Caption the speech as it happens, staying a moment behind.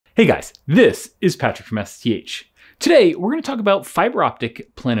Hey guys, this is Patrick from LSZH. Today, we're going to talk about fiber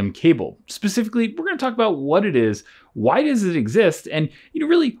optic plenum cable. Specifically, we're going to talk about what it is, why does it exist, and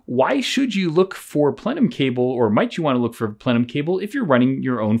really, why should you look for plenum cable, or might you want to look for plenum cable if you're running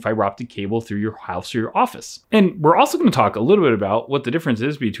your own fiber optic cable through your house or your office. And we're also going to talk a little bit about what the difference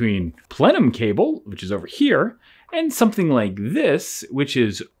is between plenum cable, which is over here, and something like this, which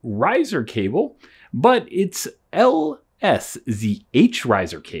is riser cable, but it's LSZH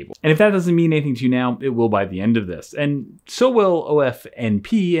riser cable. And if that doesn't mean anything to you now, it will by the end of this. And so will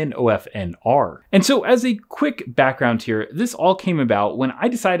OFNP and OFNR. And so as a quick background here, this all came about when I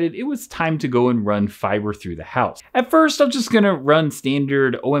decided it was time to go and run fiber through the house. At first, I was just gonna run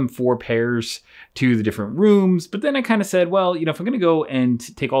standard OM4 pairs to the different rooms, but then I kind of said, well, if I'm gonna go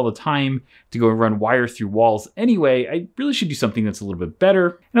and take all the time to go and run wire through walls anyway, I really should do something that's a little bit better.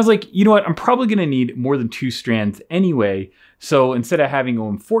 And I was like, you know what, I'm probably gonna need more than 2 strands anyway. So instead of having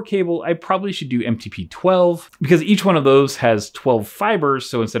OM4 cable, I probably should do MTP12 because each one of those has 12 fibers.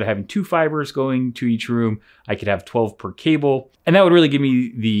 So instead of having 2 fibers going to each room, I could have 12 per cable. And that would really give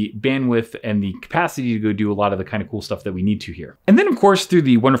me the bandwidth and the capacity to go do a lot of the kind of cool stuff that we need to here. And then of course, through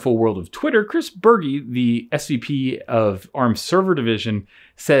the wonderful world of Twitter, Chris Berge, the SVP of ARM server division,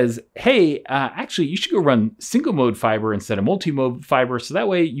 says, hey, actually you should go run single mode fiber instead of multi-mode fiber. So that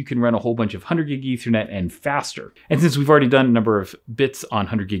way you can run a whole bunch of 100 gig Ethernet and faster. And since we've already done a number of bits on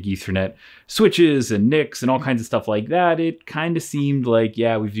 100 gig Ethernet, switches and NICs and all kinds of stuff like that, it kind of seemed like,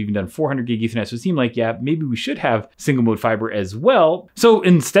 yeah, we've even done 400 gig Ethernet. So it seemed like, yeah, maybe we should have single mode fiber as well. So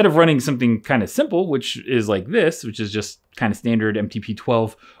instead of running something kind of simple, which is like this, which is just kind of standard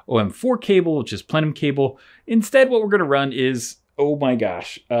MTP12 OM4 cable, which is plenum cable, instead what we're going to run is, oh my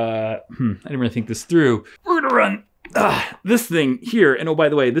gosh, I didn't really think this through. We're gonna run this thing here. And oh, by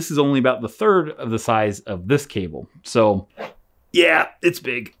the way, this is only about the third of the size of this cable. So yeah, it's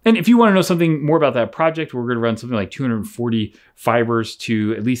big. And if you want to know something more about that project, we're gonna run something like 240 fibers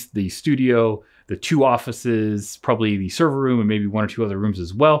to at least the studio, the 2 offices, probably the server room, and maybe 1 or 2 other rooms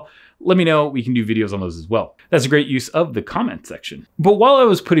as well. Let me know, we can do videos on those as well. That's a great use of the comment section. But while I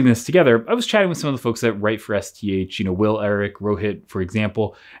was putting this together, I was chatting with some of the folks that write for STH, Will, Eric, Rohit, for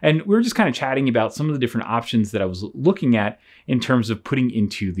example, and we were just kind of chatting about some of the different options that I was looking at in terms of putting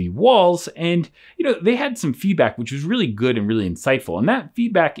into the walls. And, they had some feedback, which was really good and really insightful. And that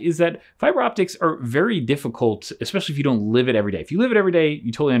feedback is that fiber optics are very difficult, especially if you don't live it every day. If you live it every day,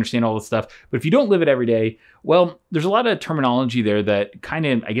 you totally understand all this stuff. But if you don't live it every day, well, there's a lot of terminology there that kind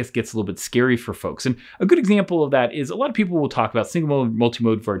of, I guess, gets a little bit scary for folks. And a good example of that is a lot of people will talk about single mode,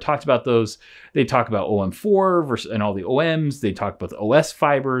 multi-mode. We've already talked about those. They talk about OM4 versus and all the OMs. They talk about the OS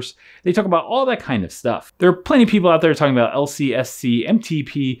fibers. They talk about all that kind of stuff. There are plenty of people out there talking about LC, SC,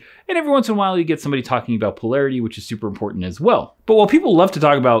 MTP, and every once in a while you get somebody talking about polarity, which is super important as well. But while people love to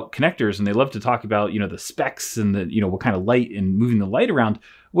talk about connectors and they love to talk about, the specs and the, what kind of light and moving the light around,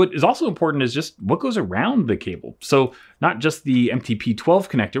 what is also important is just what goes around the cable. So not just the MTP12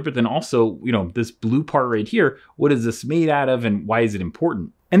 connector, but then also, this blue part right here, what is this made out of and why is it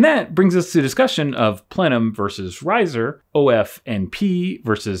important? And that brings us to discussion of plenum versus riser, OFNP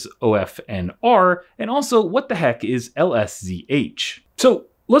versus OFNR, and also what the heck is LSZH? So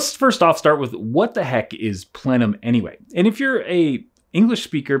let's first off start with what the heck is plenum anyway? And if you're a English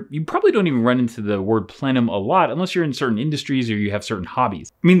speaker, you probably don't even run into the word plenum a lot unless you're in certain industries or you have certain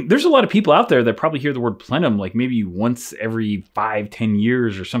hobbies. I mean, there's a lot of people out there that probably hear the word plenum like maybe once every 5-10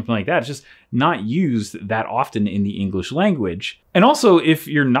 years or something like that. It's just not used that often in the English language. And also, if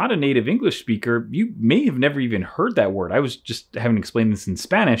you're not a native English speaker, you may have never even heard that word. I was just having to explain this in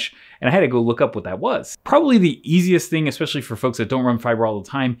Spanish, and I had to go look up what that was. Probably the easiest thing, especially for folks that don't run fiber all the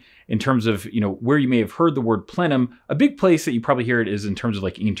time, in terms of where you may have heard the word plenum, a big place that you probably hear it is in terms of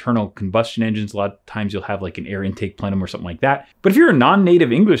like internal combustion engines. A lot of times you'll have like an air intake plenum or something like that. But if you're a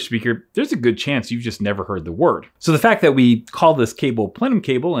non-native English speaker, there's a good chance you've just never heard the word. So the fact that we call this cable plenum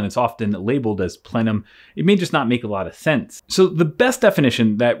cable, and it's often labeled as plenum, it may just not make a lot of sense. So the best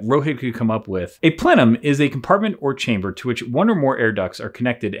definition that Rohit could come up with, a plenum is a compartment or chamber to which 1 or more air ducts are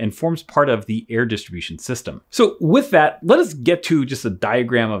connected and forms part of the air distribution system. So with that, let us get to just a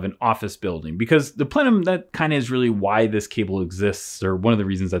diagram of an office building, because the plenum, that kind of is really why this cable exists, or one of the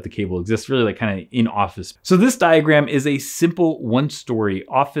reasons that the cable exists, really like kind of in office. So this diagram is a simple 1-story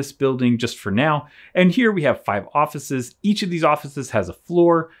office building just for now. And here we have 5 offices. Each of these offices has a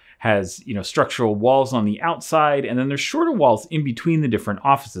floor, has, structural walls on the outside, and then there's shorter walls in between the different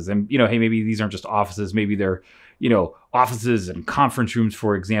offices. And, hey, maybe these aren't just offices, maybe they're, offices and conference rooms,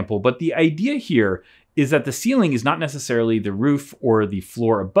 for example. But the idea here is that the ceiling is not necessarily the roof or the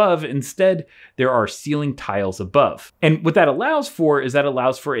floor above. Instead, there are ceiling tiles above. And what that allows for is that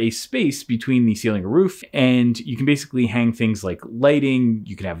allows for a space between the ceiling or roof, and you can basically hang things like lighting,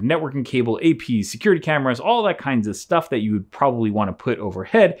 you can have networking cable, APs, security cameras, all that kinds of stuff that you would probably want to put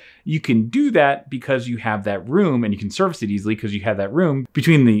overhead. You can do that because you have that room, and you can service it easily because you have that room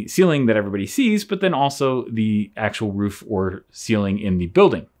between the ceiling that everybody sees, but then also the actual roof or ceiling in the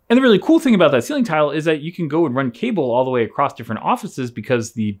building. And the really cool thing about that ceiling tile is that you can go and run cable all the way across different offices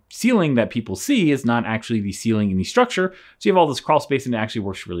because the ceiling that people see is not actually the ceiling in the structure. So you have all this crawl space and it actually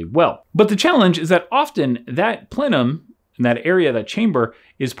works really well. But the challenge is that often that plenum, in that area, that chamber,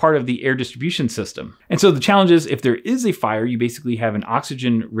 is part of the air distribution system. And so the challenge is if there is a fire, you basically have an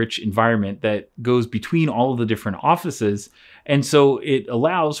oxygen-rich environment that goes between all of the different offices. And so it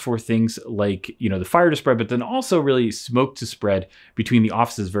allows for things like, the fire to spread, but then also really smoke to spread between the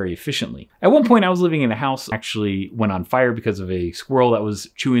offices very efficiently. At one point I was living in a house actually went on fire because of a squirrel that was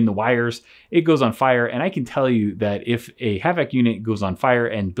chewing the wires. It goes on fire, and I can tell you that if a HVAC unit goes on fire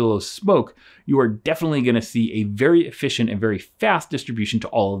and billows smoke, you are definitely going to see a very efficient and very fast distribution to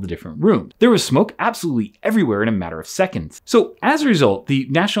all of the different rooms. There was smoke absolutely everywhere in a matter of seconds. So as a result, the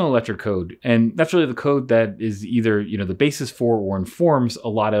National Electric Code, and that's really the code that is either, the basis for or informs a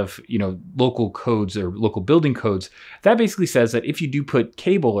lot of, local codes or local building codes, that basically says that if you do put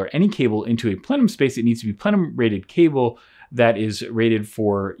cable or any cable into a plenum space, it needs to be plenum rated cable that is rated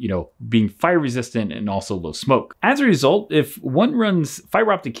for, being fire resistant and also low smoke. As a result, if one runs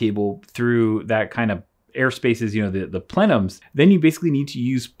fiber optic cable through that kind of air spaces, the plenums, then you basically need to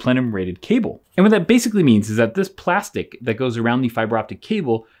use plenum rated cable. And what that basically means is that this plastic that goes around the fiber optic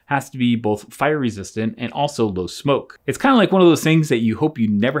cable has to be both fire resistant and also low smoke. It's kind of like one of those things that you hope you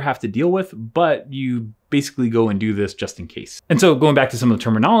never have to deal with, but you basically go and do this just in case. And so going back to some of the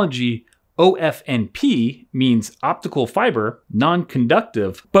terminology, OFNP means optical fiber,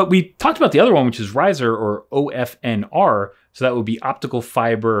 non-conductive, but we talked about the other one, which is riser, or OFNR. So that would be optical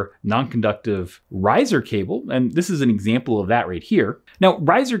fiber non-conductive riser cable. And this is an example of that right here. Now,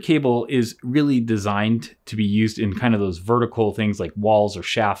 riser cable is really designed to be used in kind of those vertical things like walls or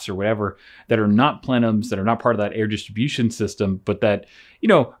shafts or whatever that are not plenums, that are not part of that air distribution system, but that,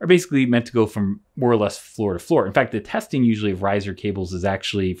 are basically meant to go from more or less floor to floor. In fact, the testing usually of riser cables is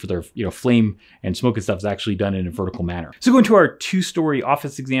actually for their, flame and smoke and stuff is actually done in a vertical manner. So going to our 2-story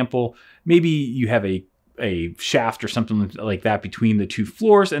office example, maybe you have a shaft or something like that between the 2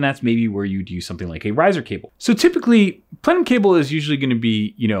 floors, and that's maybe where you'd use something like a riser cable. So typically, plenum cable is usually going to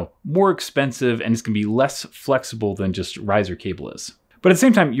be, more expensive, and it's going to be less flexible than just riser cable is. But at the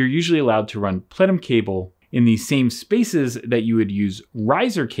same time, you're usually allowed to run plenum cable in the same spaces that you would use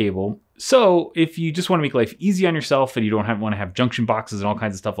riser cable. So if you just want to make life easy on yourself and you don't want to have junction boxes and all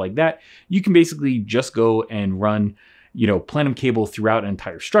kinds of stuff like that, you can basically just go and run plenum cable throughout an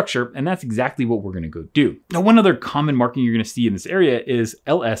entire structure, and that's exactly what we're going to go do. Now, one other common marking you're going to see in this area is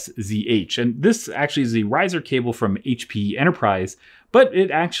LSZH, and this actually is a riser cable from HP Enterprise, but it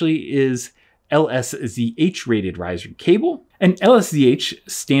actually is LSZH rated riser cable, and LSZH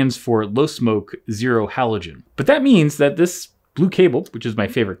stands for low smoke, zero halogen. But that means that this blue cable, which is my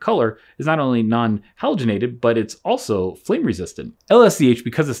favorite color, is not only non-halogenated, but it's also flame resistant. LSZH,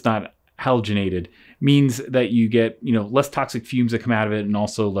 because it's not halogenated, means that you get, less toxic fumes that come out of it and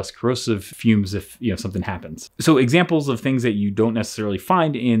also less corrosive fumes if, something happens. So examples of things that you don't necessarily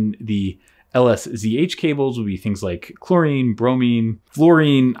find in the LSZH cables would be things like chlorine, bromine,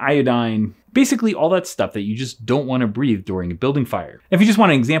 fluorine, iodine, basically all that stuff that you just don't want to breathe during a building fire. If you just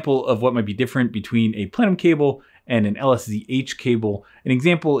want an example of what might be different between a plenum cable and an LSZH cable, an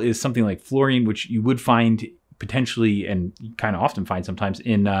example is something like fluorine, which you would find potentially, and you kind of often find sometimes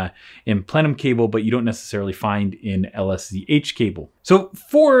in plenum cable, but you don't necessarily find in LSZH cable. So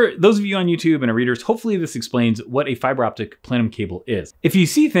for those of you on YouTube and our readers, hopefully this explains what a fiber optic plenum cable is. If you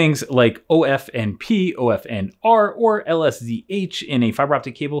see things like OFNP, OFNR, or LSZH in a fiber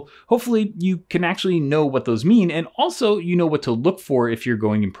optic cable, hopefully you can actually know what those mean, and also you know what to look for if you're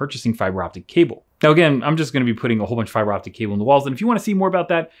going and purchasing fiber optic cable. Now, again, I'm just going to be putting a whole bunch of fiber optic cable in the walls. And if you want to see more about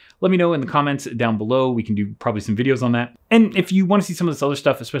that, let me know in the comments down below. We can do probably some videos on that. And if you want to see some of this other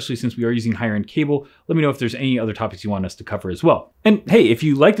stuff, especially since we are using higher end cable, let me know if there's any other topics you want us to cover as well. And hey, if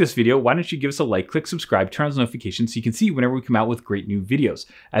you like this video, why don't you give us a like, click subscribe, turn on those notifications so you can see whenever we come out with great new videos.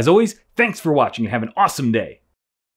 As always, thanks for watching and have an awesome day.